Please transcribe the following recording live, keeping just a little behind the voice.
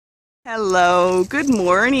Hello, good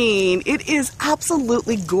morning. It is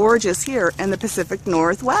absolutely gorgeous here in the Pacific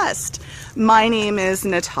Northwest. My name is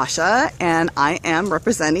Natasha and I am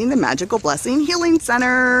representing the Magical Blessing Healing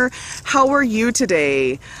Center. How are you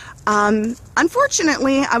today?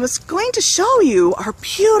 Unfortunately, I was going to show you our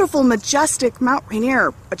beautiful, majestic Mount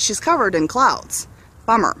Rainier, but she's covered in clouds.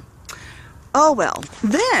 Bummer. Oh well.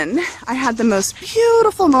 Then I had the most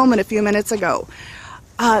beautiful moment a few minutes ago.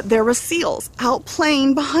 There were seals out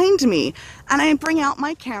playing behind me, and I bring out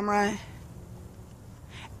my camera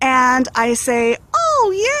and I say,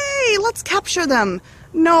 oh yay, let's capture them.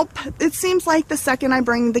 Nope, it seems like the second I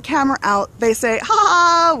bring the camera out, they say,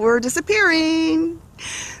 ha, we're disappearing.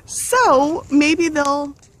 So maybe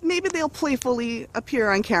they'll playfully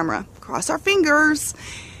appear on camera. Cross our fingers.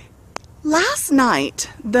 Last night,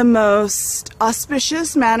 the most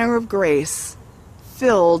auspicious manner of grace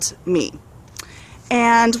filled me.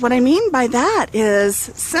 And what I mean by that is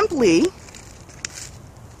simply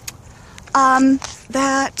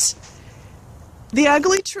that the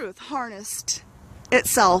ugly truth harnessed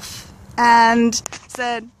itself and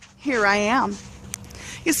said, here I am.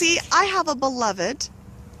 You see, I have a beloved,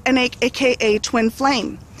 an aka twin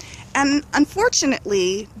flame. And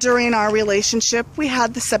unfortunately, during our relationship, we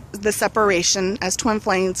had the separation as twin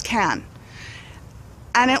flames can.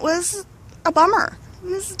 And it was a bummer. It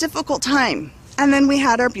was a difficult time. And then we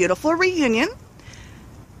had our beautiful reunion.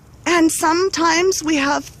 And sometimes we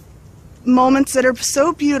have moments that are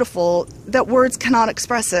so beautiful that words cannot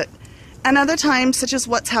express it. And other times, such as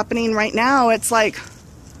what's happening right now, it's like,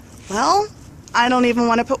 well, I don't even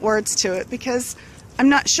want to put words to it because I'm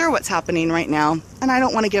not sure what's happening right now, and I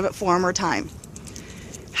don't want to give it form or time.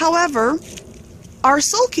 However, our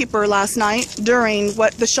soul keeper last night, during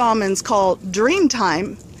what the shamans call dream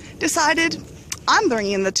time, decided, I'm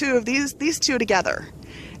bringing the two of these two together.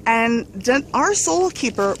 And our soul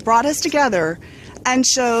keeper brought us together and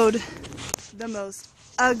showed the most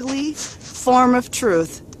ugly form of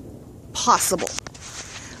truth possible.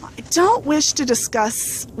 I don't wish to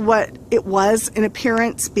discuss what it was in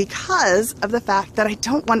appearance because of the fact that I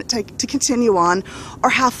don't want it to continue on or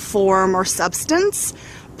have form or substance,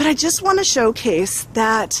 but I just want to showcase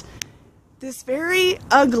that this very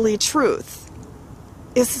ugly truth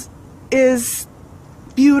is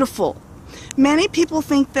beautiful. Many people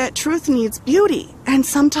think that truth needs beauty, and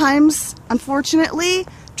sometimes, unfortunately,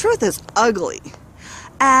 truth is ugly.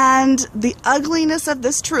 And the ugliness of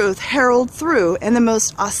this truth heralded through in the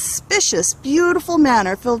most auspicious, beautiful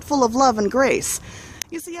manner, filled full of love and grace.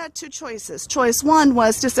 You see, I had two choices. Choice one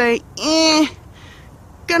was to say,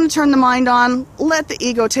 gonna turn the mind on, let the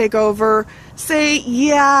ego take over, say,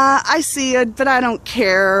 yeah, I see it, but I don't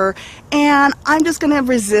care, and I'm just gonna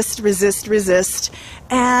resist,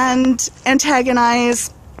 and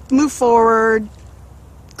antagonize, move forward,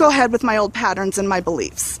 go ahead with my old patterns and my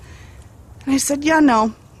beliefs. And I said, yeah,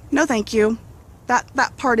 no thank you.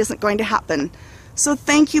 That part isn't going to happen. So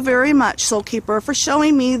thank you very much, Soul Keeper, for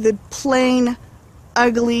showing me the plain,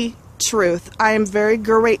 ugly truth. I am very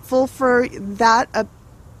grateful for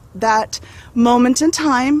that moment in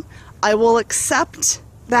time. I will accept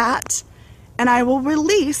that, and I will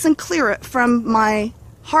release and clear it from my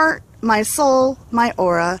heart, my soul, my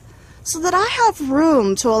aura, so that I have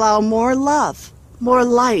room to allow more love, more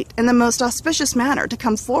light, in the most auspicious manner to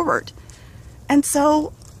come forward. And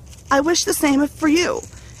so I wish the same for you.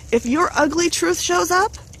 If your ugly truth shows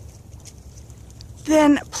up,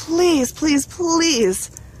 then please, please, please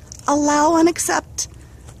allow and accept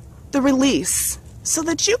the release so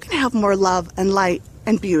that you can have more love and light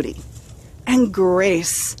and beauty and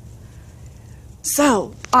grace.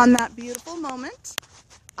 So, on that beautiful moment,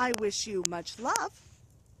 I wish you much love,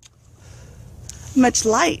 much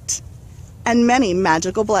light, and many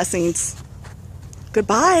magical blessings.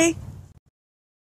 Goodbye.